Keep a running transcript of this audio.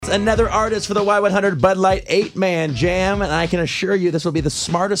another artist for the Y100 Bud Light 8-Man Jam, and I can assure you this will be the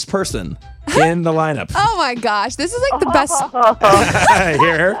smartest person in the lineup. Oh my gosh, this is like the best.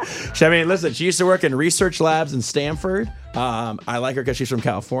 Hear her? I mean, listen, she used to work in research labs in Stanford. I like her because she's from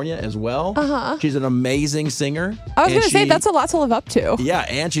California as well. She's an amazing singer. I was going to say, that's a lot to live up to. Yeah,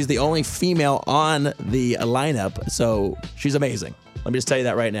 and she's the only female on the lineup, so she's amazing. Let me just tell you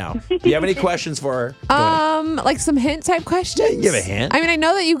that right now. Do you have any questions for her? Like some hint type questions? Yeah, give a hint. I mean, I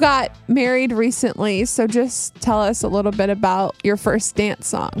know that you got married recently, so just tell us a little bit about your first dance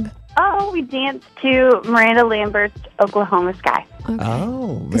song. Oh, we danced to Miranda Lambert's Oklahoma Sky. Okay.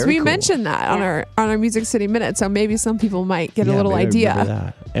 Oh, because we mentioned that on our Music City Minute, so maybe some people might get a little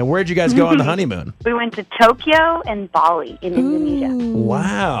idea. And where'd you guys go on the honeymoon? We went to Tokyo and Bali in Indonesia.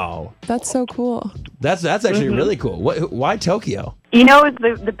 Wow, that's so cool. That's actually really cool. Why Tokyo? You know, it's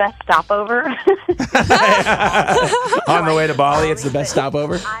the best stopover. On the way to Bali, it's the best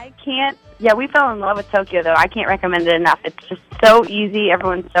stopover. I can't. Yeah, we fell in love with Tokyo, though. I can't recommend it enough. It's just so easy.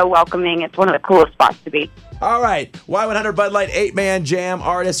 Everyone's so welcoming. It's one of the coolest spots to be. All right. Y100 Bud Light 8-Man Jam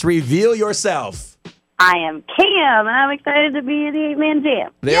artist, reveal yourself. I am Cam, and I'm excited to be in the 8-Man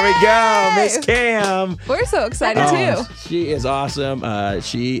Jam. There we go, Miss Cam. We're so excited, too. She is awesome.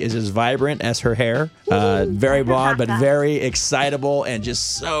 She is as vibrant as her hair. Very blonde, but very excitable and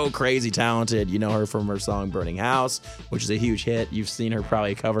just so crazy talented. You know her from her song Burning House, which is a huge hit. You've seen her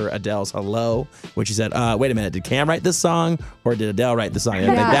probably cover Adele's Hello, which she said, wait a minute, did Cam write this song or did Adele write the song?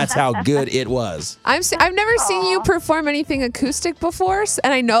 Yeah. That's how good it was. I've never seen you perform anything acoustic before,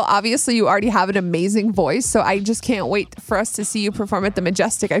 and I know obviously you already have an amazing voice, so I just can't wait for us to see you perform at the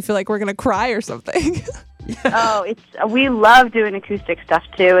Majestic. I feel like we're going to cry or something. We love doing acoustic stuff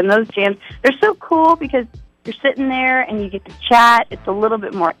too, and those jams, they're so cool because you're sitting there and you get to chat. It's a little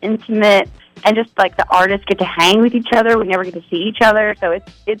bit more intimate, and just like the artists get to hang with each other. We never get to see each other, so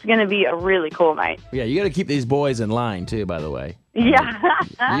it's going to be a really cool night. Yeah, you got to keep these boys in line too, by the way. Yeah.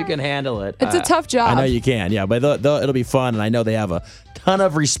 You can handle it. It's a tough job. I know you can, yeah, but it'll be fun, and I know they have a ton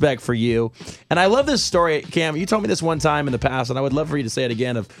of respect for you. And I love this story, Cam. You told me this one time in the past, and I would love for you to say it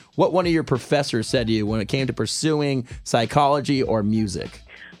again, of what one of your professors said to you when it came to pursuing psychology or music.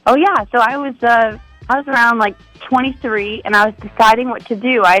 Oh, yeah. So I was around like 23, and I was deciding what to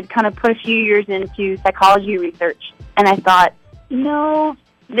do. I had kind of put a few years into psychology research, and I thought,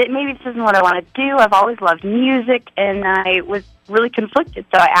 that maybe this isn't what I want to do. I've always loved music, and I was really conflicted.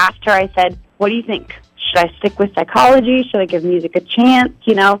 So I asked her, I said, what do you think? Should I stick with psychology? Should I give music a chance?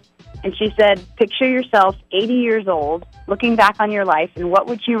 And she said, picture yourself 80 years old, looking back on your life, and what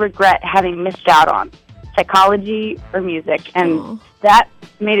would you regret having missed out on, psychology or music? And that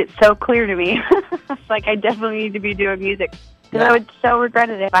made it so clear to me. It's like, I definitely need to be doing music. Because I would so regret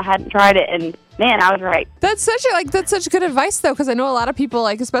it if I hadn't tried it. And man, I was right. That's such good advice, though, because I know a lot of people,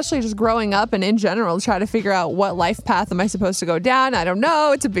 like especially just growing up and in general, try to figure out what life path am I supposed to go down. I don't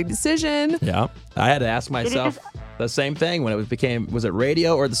know. It's a big decision. Yeah, I had to ask myself the same thing when was it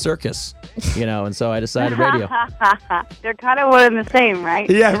radio or the circus? And so I decided radio. They're kind of one and the same, right?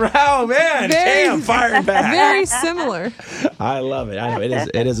 Yeah. Oh man, Cam firing back. Very similar. I love it. I know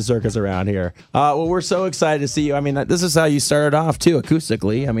it is a circus around here. Well, we're so excited to see you. I mean, this is how you started off too,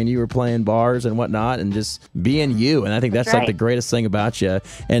 acoustically. I mean, you were playing bars and whatnot, and just being you. And I think that's right. like the greatest thing about you.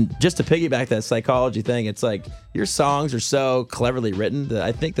 And just to piggyback that psychology thing, it's like your songs are so cleverly written that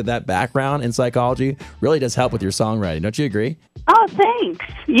I think that background in psychology really does help with your songwriting. Don't you agree? Oh, thanks.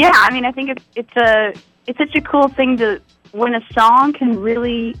 Yeah, I mean, I think it's such a cool thing when a song can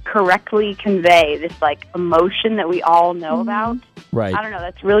really correctly convey this like emotion that we all know about. Right. I don't know.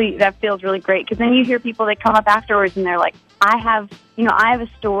 That feels really great, because then you hear people that come up afterwards and they're like, I have a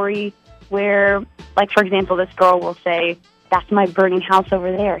story where, like, for example, this girl will say, that's my burning house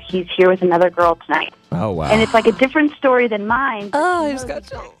over there. He's here with another girl tonight. Oh, wow. And it's like a different story than mine. Oh, I just got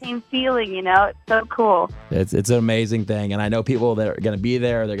the same feeling, It's so cool. It's an amazing thing. And I know people that are going to be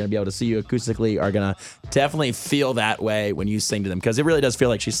there, they're going to be able to see you acoustically, are going to definitely feel that way when you sing to them, because it really does feel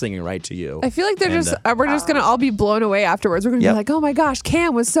like she's singing right to you. I feel like we're just going to all be blown away afterwards. We're going to be like, oh my gosh,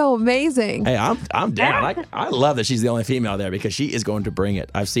 Cam was so amazing. Hey, I'm down. I love that she's the only female there, because she is going to bring it.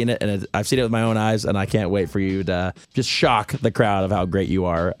 I've seen it, and I've seen it with my own eyes, and I can't wait for you to just shock the crowd of how great you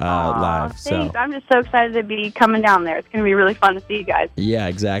are live. Thanks. I'm just so excited to be coming down there. It's going to be really fun to see you guys. Yeah,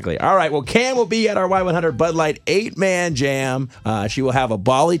 exactly. All right. Well, Cam will be at our Y100 Bud Light 8-man jam. She will have a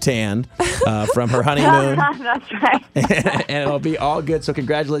Bali tan from her honeymoon. That's right. And it'll be all good. So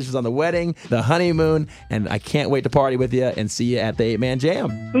congratulations on the wedding, the honeymoon, and I can't wait to party with you and see you at the 8-man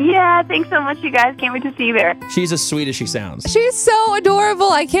jam. Yeah, thanks so much, you guys. Can't wait to see you there. She's as sweet as she sounds. She's so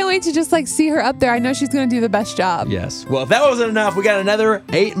adorable. I can't wait to just like see her up there. I know she's going to do the best job. Yes. Well, if that wasn't enough, we got another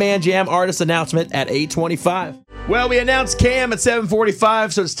 8-man jam artist announcement at 8:25. Well, we announced Cam at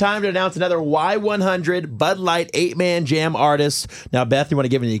 7:45, so it's time to announce another Y100 Bud Light 8-man jam artist. Now, Beth, you want to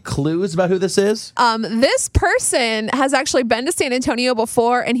give any clues about who this is? This person has actually been to San Antonio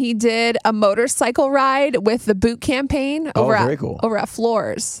before, and he did a motorcycle ride with the Boot campaign over very cool. over at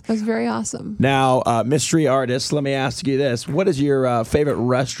Floors. It was very awesome. Now, mystery artist, let me ask you this. What is your favorite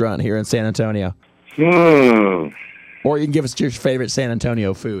restaurant here in San Antonio? Or you can give us your favorite San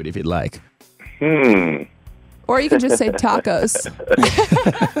Antonio food if you'd like. Or you can just say tacos.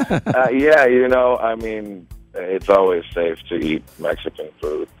 Yeah, you know, I mean, it's always safe to eat Mexican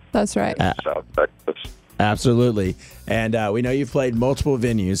food. That's right. South Texas. Absolutely. And we know you've played multiple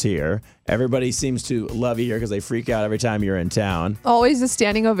venues here. Everybody seems to love you here because they freak out every time you're in town. Always a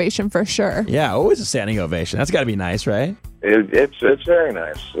standing ovation for sure. Yeah, always a standing ovation. That's got to be nice, right? It's very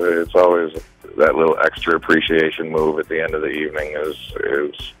nice. It's always that little extra appreciation move at the end of the evening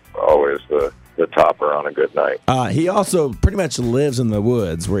is always the topper on a good night. He also pretty much lives in the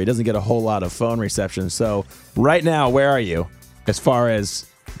woods where he doesn't get a whole lot of phone reception. So right now, where are you? As far as,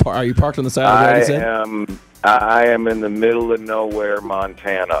 are you parked on the side of the road? I am in the middle of nowhere,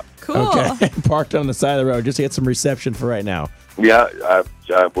 Montana. Cool. Okay, parked on the side of the road just to get some reception for right now. Yeah,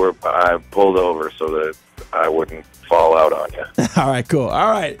 I pulled over so that I wouldn't fall out on you. All right, cool.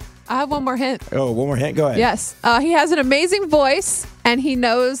 All right. I have one more hint. Oh, one more hint? Go ahead. Yes. He has an amazing voice, and he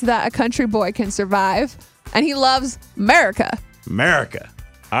knows that a country boy can survive, and he loves America. America.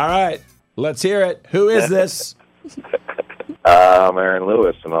 All right. Let's hear it. Who is this? I'm Aaron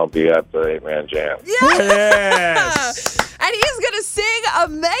Lewis, and I'll be at the 8-man jam. Yes. And he's going to sing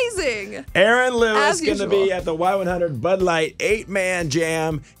amazing. Aaron Lewis As going to usual. be at the Y100 Bud Light 8-man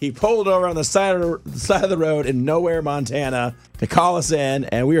jam. He pulled over on the side of the road in Nowhere, Montana to call us in,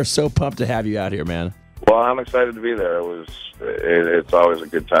 and we are so pumped to have you out here, man. Well, I'm excited to be there. It's always a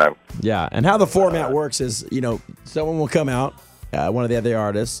good time. Yeah, and how the format works is, you know, someone will come out, one of the other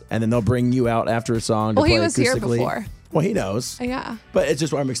artists, and then they'll bring you out after a song to Well, play he was here acoustically. before. Well, he knows. Yeah. But it's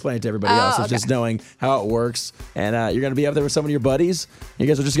just what I'm explaining to everybody else. It's just knowing how it works. And you're going to be up there with some of your buddies. You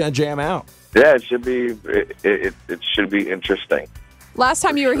guys are just going to jam out. Yeah, it should be. It should be interesting. Last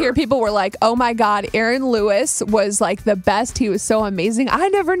time you were here, people were like, oh my God, Aaron Lewis was like the best. He was so amazing. I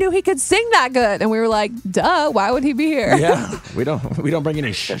never knew he could sing that good. And we were like, duh, why would he be here? Yeah. we don't bring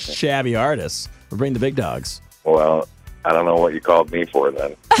any shabby artists. We bring the big dogs. Well, I don't know what you called me for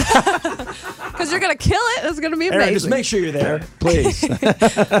then. Because you're going to kill it. It's going to be amazing. Aaron, just make sure you're there, please.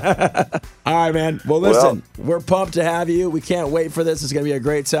 All right, man. Well, listen, we're pumped to have you. We can't wait for this. It's going to be a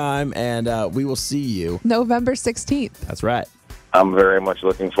great time, and we will see you. November 16th. That's right. I'm very much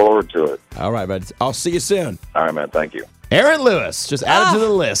looking forward to it. All right, bud. I'll see you soon. All right, man. Thank you. Aaron Lewis, just added to the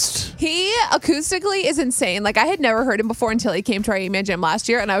list. He acoustically is insane. Like, I had never heard him before until he came to our 8-man jam last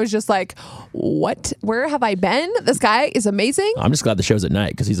year, and I was just like, what? Where have I been? This guy is amazing. I'm just glad the show's at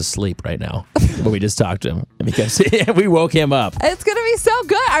night because he's asleep right now. But we just talked to him because we woke him up. It's going to be so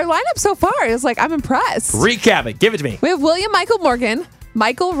good. Our lineup so far is like, I'm impressed. Recap it. Give it to me. We have William Michael Morgan,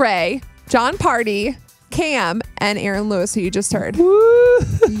 Michael Ray, John Party, Cam, and Aaron Lewis, who you just heard.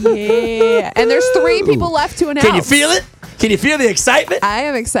 Yeah. And there's 3 people left to announce. Can you feel it? Can you feel the excitement? I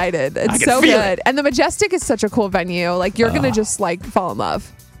am excited. I It's can so feel good. it. And the Majestic is such a cool venue. Like, you're going to just like fall in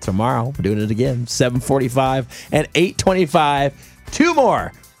love. Tomorrow, we're doing it again. 7:45 and 8:25. 2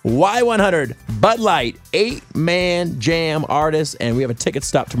 more Y100 Bud Light 8-man jam artists, and we have a ticket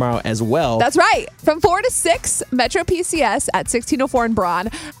stop tomorrow as well. That's right. From 4 to 6, Metro PCS at 1604 in Braun.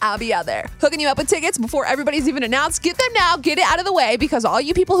 I'll be out there hooking you up with tickets before everybody's even announced. Get them now. Get it out of the way, because all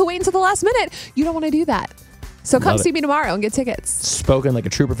you people who wait until the last minute, you don't want to do that. So come Love see it. me tomorrow and get tickets. Spoken like a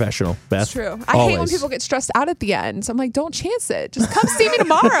true professional, Beth. It's true. I hate when people get stressed out at the end. So I'm like, don't chance it. Just come see me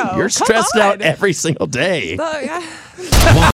tomorrow. You're Come stressed on. out every single day. Oh, yeah.